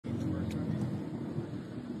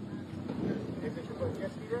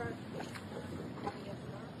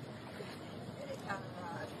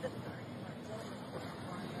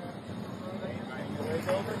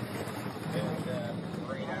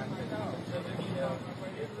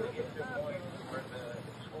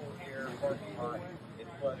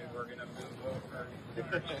We're going to move over to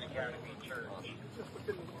Christian Academy Church.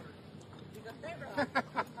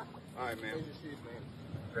 All right, man.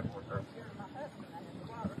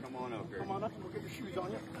 Come on up here. Come on up. We'll get your shoes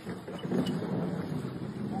on you.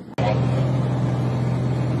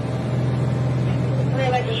 I'd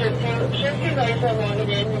like to shirt two. Shirt two's already so logged in.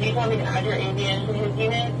 Did you tell me to add your ABS to his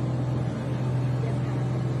unit?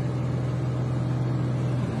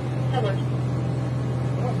 That works.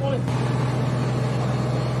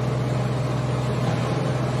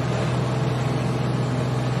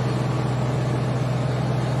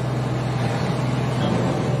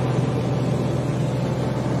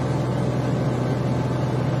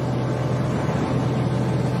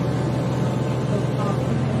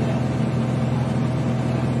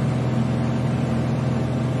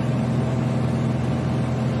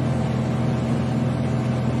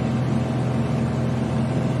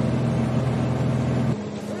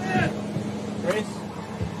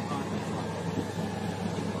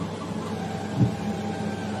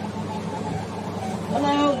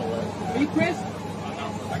 Hello, are you Chris?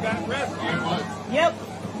 I got Chris. Yep.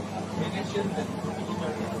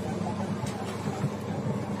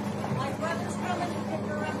 My brother's coming to pick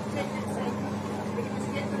her up and take her safe. We can just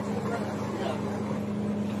get her to the brother.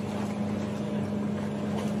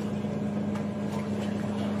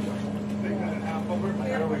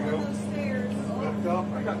 There we go. Those stairs. Let's go.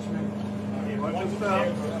 I got you, man. Watch the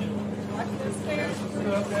stairs. Watch those stairs.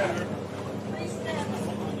 Three steps.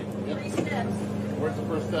 3 steps. Where's the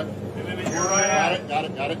first step? You're right at it. Got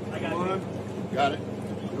it. Got it. Got it. Got it.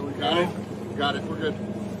 Got it. We're good.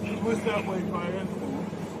 Push that way, Fire.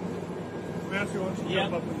 Nancy wants to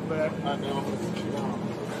jump up in the back. I know.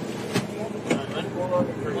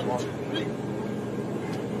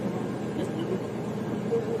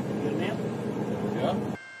 Good man. Yeah.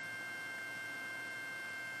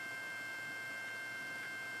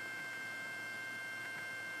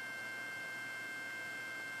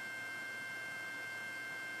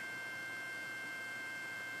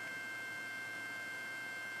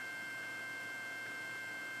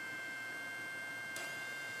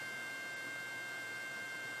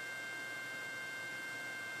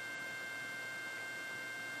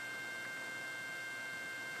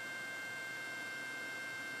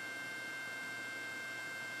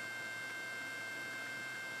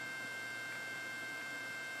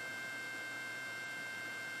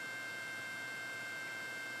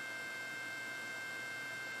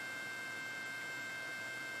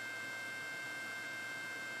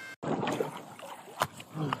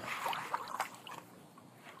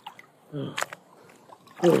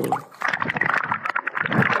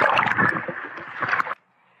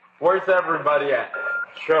 Where's everybody at?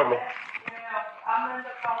 Show me.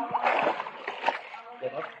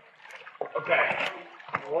 Okay.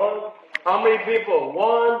 How many people?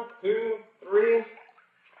 1, 2, 3.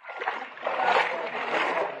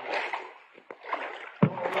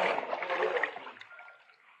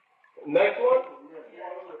 Next one?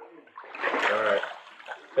 All right.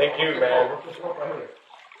 Thank you, man.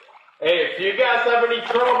 Hey, if you guys have any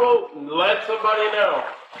trouble, let somebody know,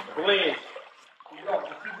 please.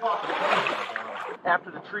 After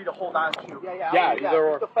the tree to hold on to. Yeah, either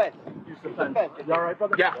or. Use the fence. Use the fence. You all right,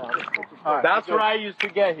 brother? Yeah. All right. That's where I used to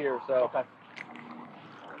get here, so. Okay.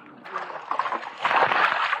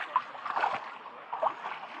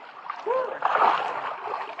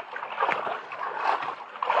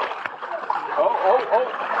 Oh.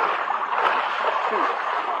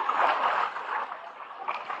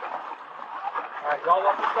 All right, y'all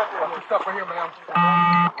let the stuff right here, man.